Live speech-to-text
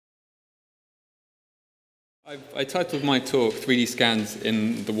I titled my talk 3D Scans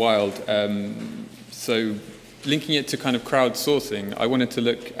in the Wild, so linking it to kind of crowdsourcing, I wanted to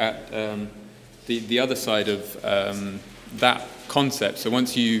look at the other side of that concept. So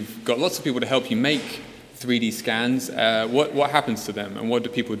once you've got lots of people to help you make 3D scans, what happens to them and what do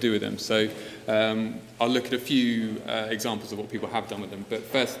people do with them? So I'll look at a few examples of what people have done with them. But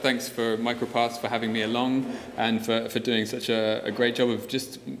first, thanks for MicroPasts for having me along and for doing such a great job of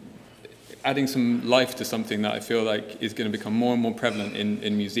just adding some life to something that I feel like is going to become more and more prevalent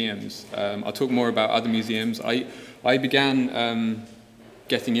in museums. I'll talk more about other museums. I began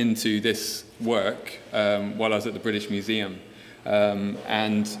getting into this work while I was at the British Museum,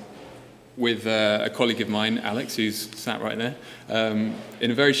 and with a colleague of mine, Alex, who's sat right there, in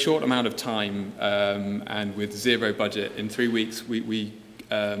a very short amount of time and with zero budget, in 3 weeks we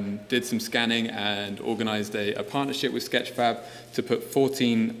did some scanning and organised a partnership with Sketchfab to put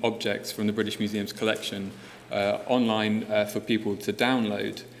 14 objects from the British Museum's collection online for people to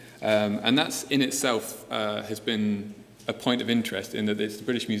download. And that's in itself has been a point of interest in that it's the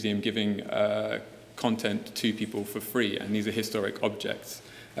British Museum giving content to people for free, and these are historic objects.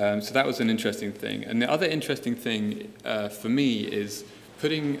 So that was an interesting thing. And the other interesting thing for me is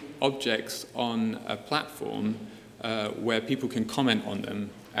putting objects on a platform where people can comment on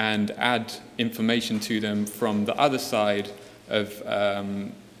them and add information to them from the other side of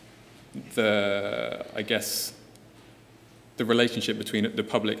I guess, the relationship between the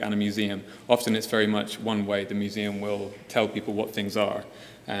public and a museum. Often it's very much one way. The museum will tell people what things are,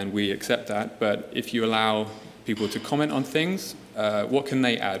 and we accept that. But if you allow people to comment on things, what can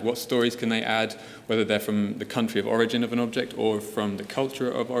they add? What stories can they add, whether they're from the country of origin of an object or from the culture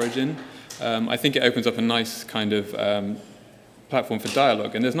of origin? I think it opens up a nice kind of platform for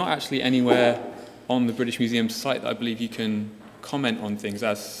dialogue. And there's not actually anywhere on the British Museum's site that I believe you can comment on things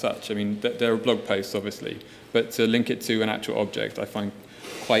as such. I mean, there are blog posts, obviously, but to link it to an actual object I find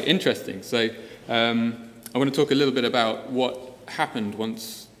quite interesting. So I want to talk a little bit about what happened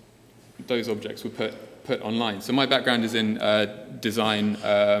once those objects were put online. So my background is in design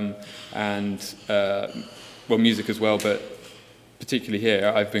and, well, music as well, but particularly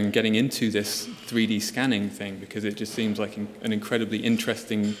here, I've been getting into this 3D scanning thing because it just seems like an incredibly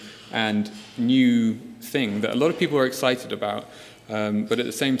interesting and new thing that a lot of people are excited about, but at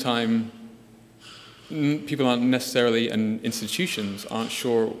the same time, people aren't necessarily, and institutions aren't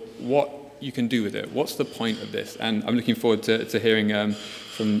sure what you can do with it. What's the point of this? And I'm looking forward to hearing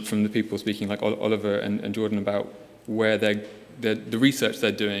from the people speaking, like Oliver and Jordan, about where the research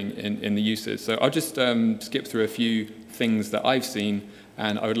they're doing in the uses. So I'll just skip through a few things that I've seen,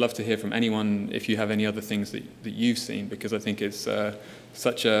 and I would love to hear from anyone if you have any other things that you've seen, because I think it's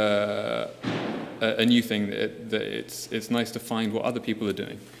such a new thing that it's nice to find what other people are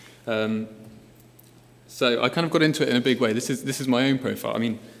doing. So I kind of got into it in a big way. This is my own profile. I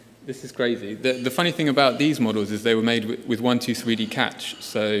mean, this is crazy. The funny thing about these models is they were made with 123D Catch.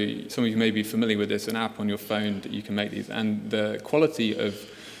 So some of you may be familiar with this, an app on your phone that you can make these. And the quality of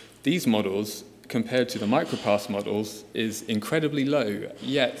these models compared to the MicroPasts models is incredibly low.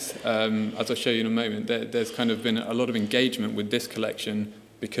 Yet, as I'll show you in a moment, there's kind of been a lot of engagement with this collection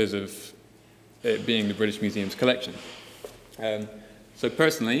because of it being the British Museum's collection. So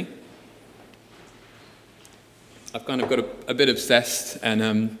personally, I've kind of got a bit obsessed,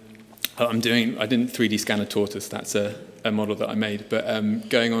 and I didn't 3D scan a tortoise, that's a model that I made, but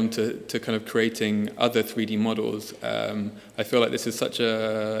going on to kind of creating other 3D models, I feel like this is such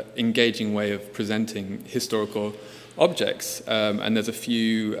a engaging way of presenting historical objects, and there's a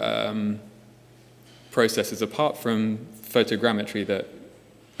few processes apart from photogrammetry that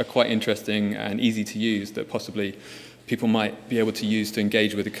are quite interesting and easy to use that possibly people might be able to use to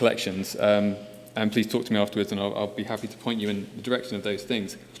engage with the collections. And please talk to me afterwards, and I'll be happy to point you in the direction of those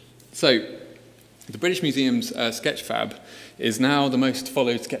things. So, the British Museum's Sketchfab is now the most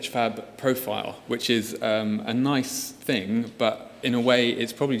followed Sketchfab profile, which is a nice thing, but in a way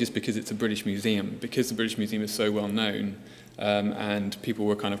it's probably just because it's a British Museum, because the British Museum is so well known, and people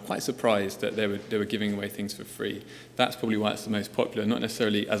were kind of quite surprised that they were giving away things for free. That's probably why it's the most popular, not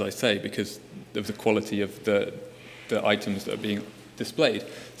necessarily, as I say, because of the quality of the items that are being displayed.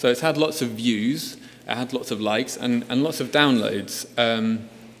 So it's had lots of views, it had lots of likes, and lots of downloads.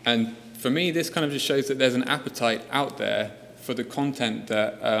 And for me, this kind of just shows that there's an appetite out there for the content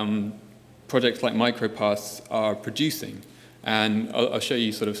that projects like MicroPasts are producing. And I'll show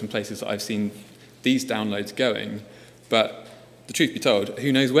you sort of some places that I've seen these downloads going. But the truth be told,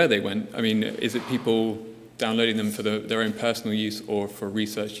 who knows where they went? I mean, is it people downloading them for their own personal use or for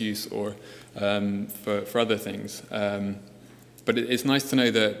research use or for other things? But but it's nice to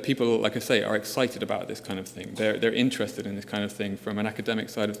know that people, like I say, are excited about this kind of thing. They're interested in this kind of thing from an academic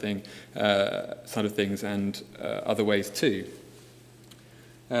side of things and other ways too.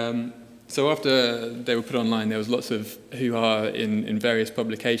 So after they were put online, there was lots of hoo-ha in various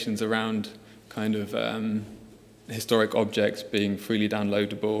publications around kind of historic objects being freely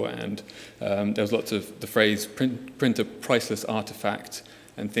downloadable, and there was lots of the phrase print a priceless artifact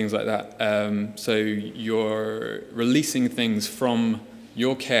and things like that. So you're releasing things from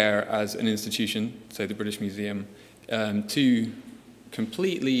your care as an institution, say the British Museum, to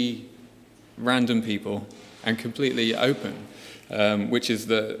completely random people and completely open, which is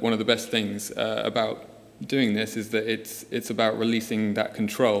one of the best things about doing this, is that it's about releasing that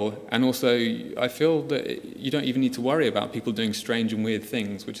control. And also, I feel that you don't even need to worry about people doing strange and weird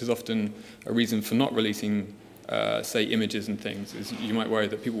things, which is often a reason for not releasing say images and things, is you might worry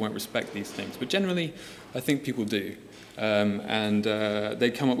that people won't respect these things. But generally, I think people do. And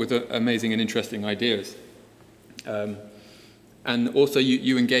they come up with amazing and interesting ideas. And also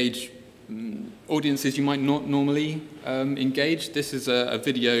you engage audiences you might not normally engage. This is a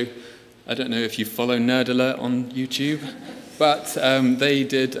video, I don't know if you follow Nerd Alert on YouTube, but they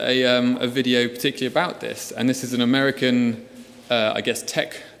did a video particularly about this. And this is an American, I guess,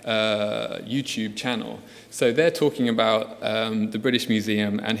 tech YouTube channel. So they're talking about the British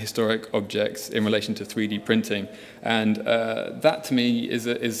Museum and historic objects in relation to 3D printing. And that to me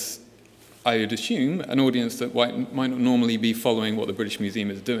is, I would assume, an audience that might not normally be following what the British Museum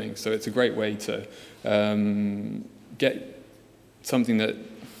is doing. So it's a great way to get something that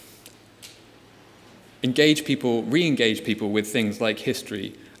re-engage people with things like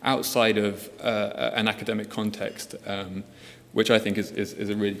history outside of an academic context, which I think is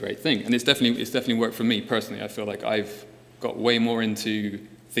a really great thing. And it's definitely worked for me personally. I feel like I've got way more into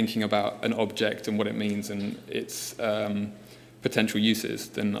thinking about an object and what it means and its potential uses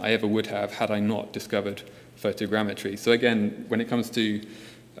than I ever would have had I not discovered photogrammetry. So again, when it comes to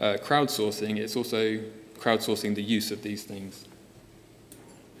crowdsourcing, it's also crowdsourcing the use of these things.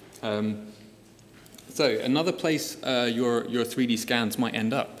 So another place your 3D scans might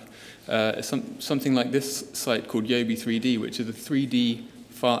end up is something like this site called Yobi 3D, which is a 3D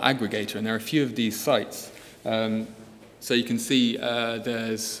file aggregator, and there are a few of these sites. So you can see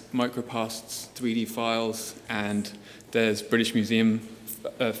there's MicroPasts 3D files, and there's British Museum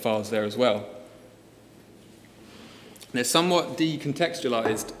files there as well. They're somewhat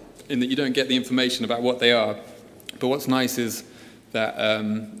decontextualized in that you don't get the information about what they are, but what's nice is that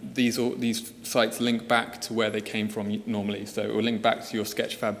these sites link back to where they came from normally. So it will link back to your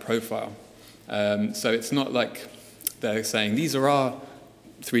Sketchfab profile. So it's not like they're saying, these are our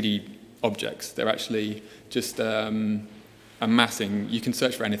 3D objects. They're actually just amassing. You can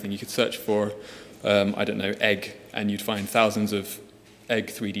search for anything. You could search for, I don't know, egg, and you'd find thousands of egg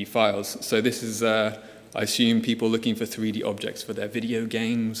 3D files. So this is, I assume, people looking for 3D objects for their video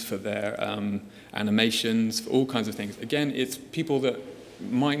games, for their animations, for all kinds of things. Again, it's people that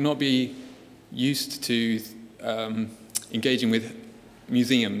might not be used to engaging with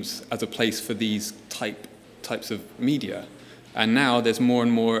museums as a place for these types of media. And now there's more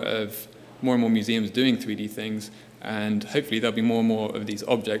and more museums doing 3D things, and hopefully there'll be more and more of these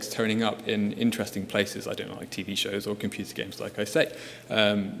objects turning up in interesting places. I don't know, like TV shows or computer games, like I say.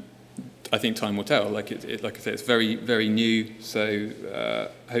 I think time will tell. Like I say, it's very, very new, so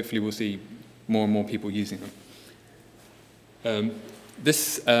hopefully we'll see more and more people using them.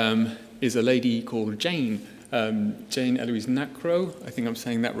 This is a lady called Jane, Jane Eloise Nacro. I think I'm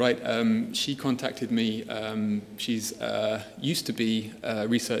saying that right. She contacted me. She's used to be a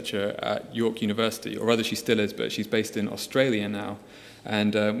researcher at York University, or rather she still is, but she's based in Australia now.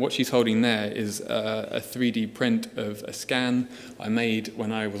 And what she's holding there is a 3D print of a scan I made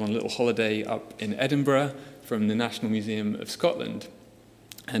when I was on a little holiday up in Edinburgh from the National Museum of Scotland.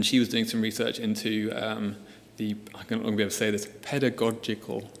 And she was doing some research into I'm not going to be able to say this,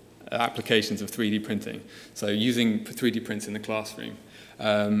 pedagogical applications of 3D printing. So using 3D prints in the classroom.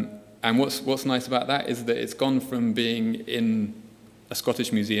 And what's nice about that is that it's gone from being in a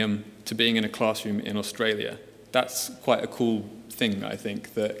Scottish museum to being in a classroom in Australia. That's quite a cool thing, I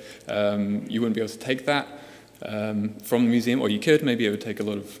think, that you wouldn't be able to take that from the museum, or you could. Maybe it would take a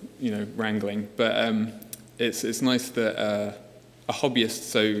lot of wrangling, but it's nice that a hobbyist,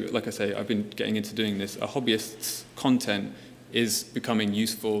 so like I say, I've been getting into doing this, a hobbyist's content is becoming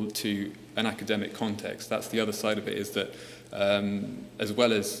useful to an academic context. That's the other side of it, is that as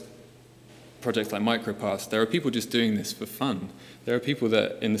well as projects like MicroPasts, there are people just doing this for fun. There are people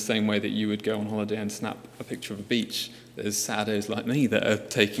that, in the same way that you would go on holiday and snap a picture of a beach, there's saddos like me that are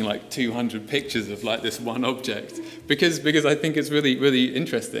taking like 200 pictures of like this one object because I think it's really, really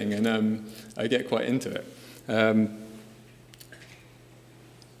interesting, and I get quite into it.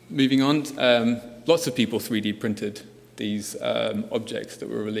 Moving on, lots of people 3D printed these objects that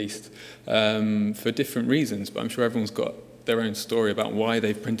were released for different reasons, but I'm sure everyone's got their own story about why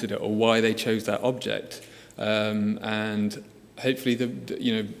they've printed it or why they chose that object. And hopefully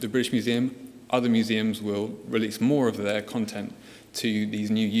the British Museum, other museums will release more of their content to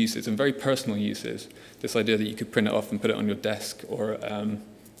these new uses and very personal uses. This idea that you could print it off and put it on your desk, or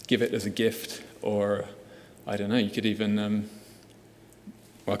give it as a gift, or I don't know, you could even,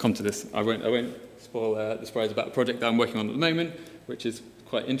 well, I'll come to this. I won't spoil the surprise about a project that I'm working on at the moment, which is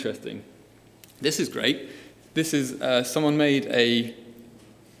quite interesting. This is great. This is, someone made a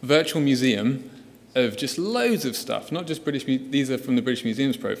virtual museum of just loads of stuff, not just these are from the British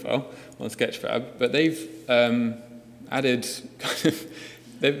Museum's profile on Sketchfab, but they've added,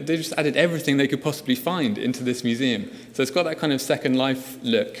 they've just added everything they could possibly find into this museum. So it's got that kind of Second Life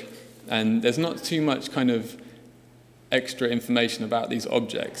look, and there's not too much kind of extra information about these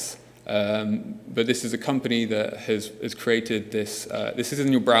objects. But this is a company that has created this. This is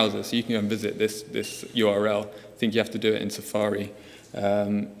in your browser, so you can go and visit this URL. I think you have to do it in Safari,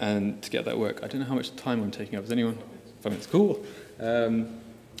 and to get that work. I don't know how much time I'm taking up. Is anyone? 5 minutes. Cool.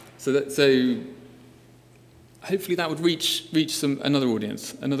 So hopefully that would reach another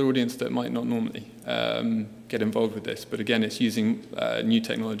audience that might not normally get involved with this. But again, it's using new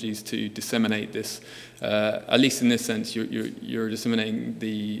technologies to disseminate this. At least in this sense, you're disseminating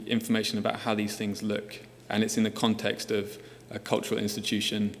the information about how these things look, and it's in the context of a cultural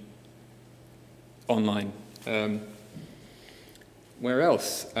institution online. Where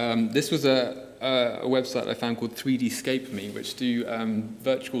else? This was a website I found called 3Dscape Me, which do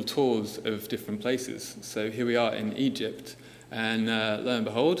virtual tours of different places. So here we are in Egypt, and lo and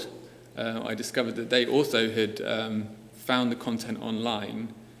behold, I discovered that they also had found the content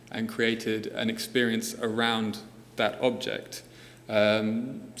online and created an experience around that object.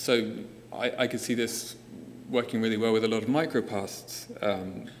 So I could see this working really well with a lot of MicroPasts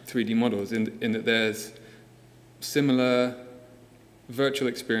 3D models in that there's similar virtual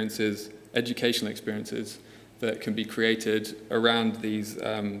experiences, educational experiences that can be created around these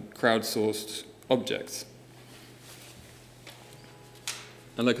crowdsourced objects.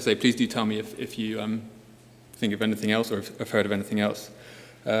 And like I say, please do tell me if you think of anything else or if have heard of anything else.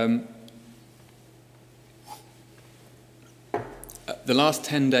 The last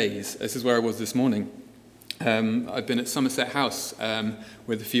 10 days, this is where I was this morning, I've been at Somerset House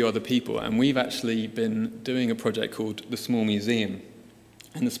with a few other people, and we've actually been doing a project called The Small Museum.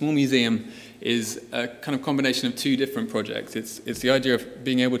 And the Small Museum is a kind of combination of two different projects. It's the idea of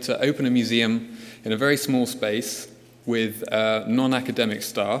being able to open a museum in a very small space with non-academic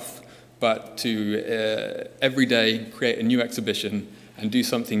staff, but to every day create a new exhibition and do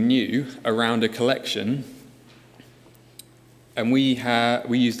something new around a collection. And we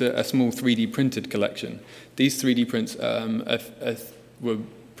used a small 3D printed collection. These 3D prints were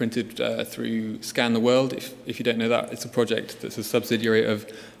printed through Scan the World. If you don't know that, it's a project that's a subsidiary of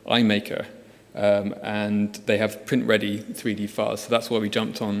iMaker, and they have print-ready 3D files. So that's why we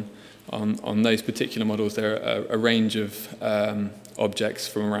jumped on those particular models. There are a range of objects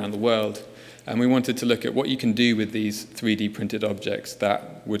from around the world, and we wanted to look at what you can do with these 3D printed objects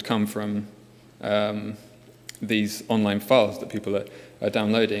that would come from these online files that people are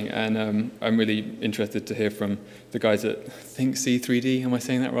downloading. And I'm really interested to hear from the guys at Think C3D. Am I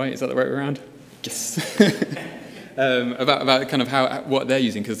saying that right? Is that the right way around? Yes. About kind of what they're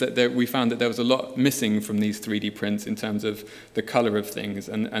using, because we found that there was a lot missing from these 3D prints in terms of the color of things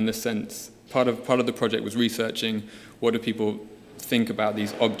and the sense. Part of the project was researching what do people think about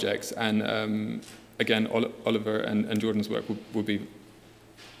these objects, and again, Oliver and Jordan's work will be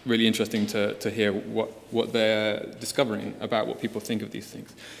really interesting to hear what they're discovering about what people think of these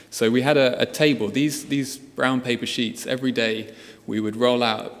things. So we had a table, these brown paper sheets. Every day we would roll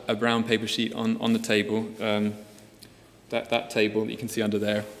out a brown paper sheet on the table, that table that you can see under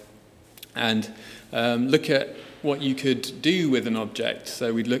there, and look at what you could do with an object.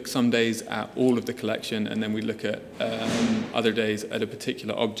 So we'd look some days at all of the collection, and then we'd look at other days at a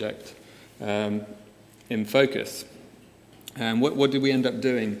particular object in focus. And what did we end up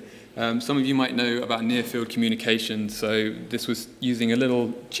doing? Some of you might know about near-field communication. So this was using a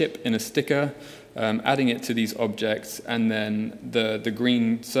little chip in a sticker, adding it to these objects, and then the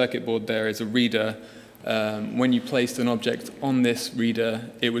green circuit board there is a reader when you placed an object on this reader,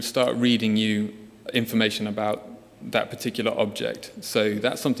 it would start reading you information about that particular object. So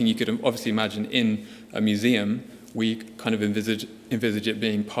that's something you could obviously imagine in a museum. We kind of envisage it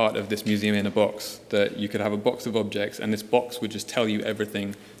being part of this museum in a box, that you could have a box of objects, and this box would just tell you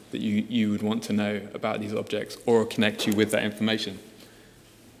everything that you would want to know about these objects, or connect you with that information.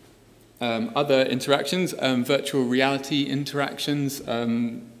 Other interactions, virtual reality interactions.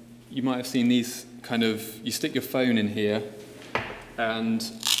 You might have seen these kind of, you stick your phone in here, and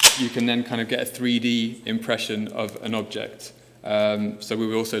you can then kind of get a 3D impression of an object. So we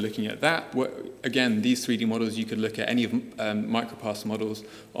were also looking at that. Again, these 3D models, you could look at any of MicroPasts models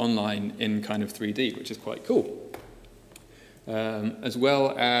online in kind of 3D, which is quite cool. As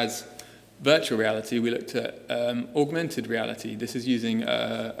well as virtual reality, we looked at augmented reality. This is using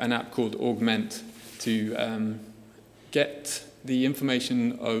an app called Augment to get the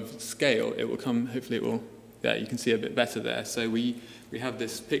information of scale. It will come, hopefully it will, yeah, you can see a bit better there. So we have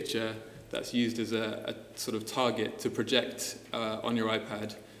this picture that's used as a sort of target to project on your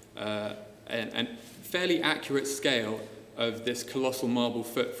iPad and fairly accurate scale of this colossal marble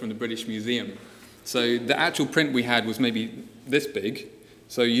foot from the British Museum. So the actual print we had was maybe this big,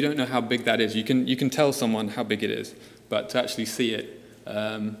 so you don't know how big that is. You can tell someone how big it is, but to actually see it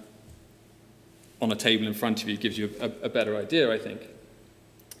on a table in front of you gives you a better idea, I think.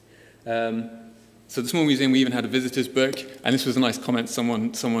 So the small museum, we even had a visitor's book, and this was a nice comment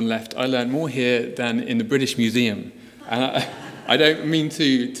someone left. I learned more here than in the British Museum. And I don't mean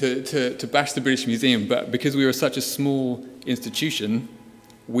to bash the British Museum, but because we were such a small institution,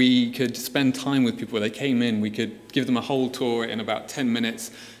 we could spend time with people. They came in, we could give them a whole tour in about 10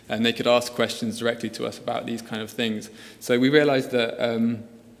 minutes, and they could ask questions directly to us about these kind of things. So we realized that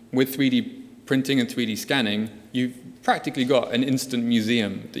with 3D printing and 3D scanning, you've practically got an instant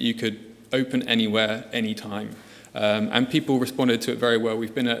museum that you could open anywhere, anytime. And people responded to it very well.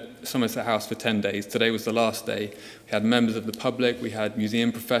 We've been at Somerset House for 10 days. Today was the last day. We had members of the public, we had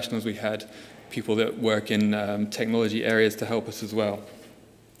museum professionals, we had people that work in technology areas to help us as well.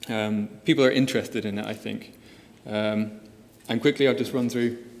 People are interested in it, I think. And quickly, I'll just run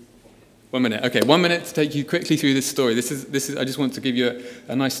through. 1 minute. Okay, 1 minute to take you quickly through this story. This is. I just want to give you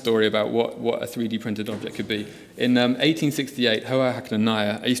a nice story about what a 3D printed object could be. In 1868, Hoa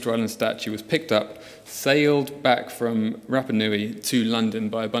Hakananaya, Easter Island statue, was picked up, sailed back from Rapa Nui to London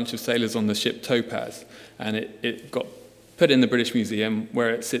by a bunch of sailors on the ship Topaz, and it got put in the British Museum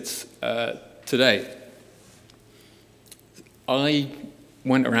where it sits today. I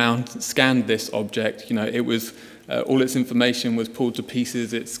went around, scanned this object. You know, it was. All its information was pulled to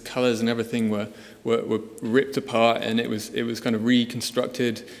pieces, its colours and everything were ripped apart, and it was kind of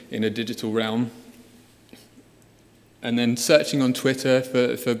reconstructed in a digital realm. And then searching on Twitter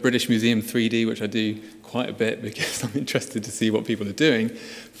for British Museum 3D, which I do quite a bit because I'm interested to see what people are doing,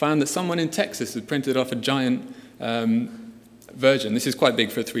 found that someone in Texas had printed off a giant version. This is quite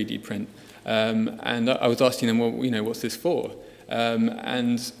big for a 3D print. And I was asking them, well, you know, what's this for?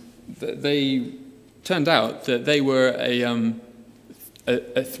 And they turned out that they were a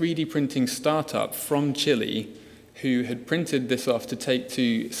 3D printing startup from Chile who had printed this off to take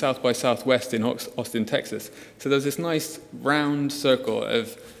to South by Southwest in Austin, Texas. So there's this nice round circle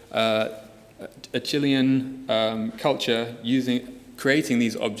of a Chilean culture creating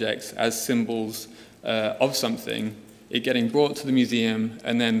these objects as symbols of something, it getting brought to the museum,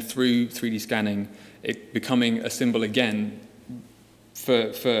 and then through 3D scanning, it becoming a symbol again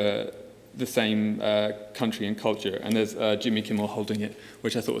for the same country and culture. And there's Jimmy Kimmel holding it,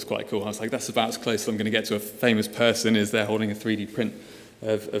 which I thought was quite cool. I was like, that's about as close as I'm going to get to a famous person, is they're holding a 3D print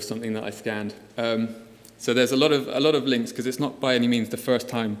of something that I scanned. So there's a lot of links, because it's not by any means the first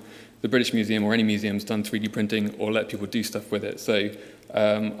time the British Museum or any museum's done 3D printing or let people do stuff with it. So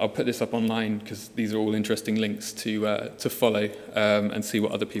I'll put this up online, because these are all interesting links to follow and see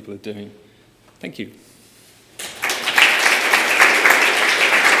what other people are doing. Thank you.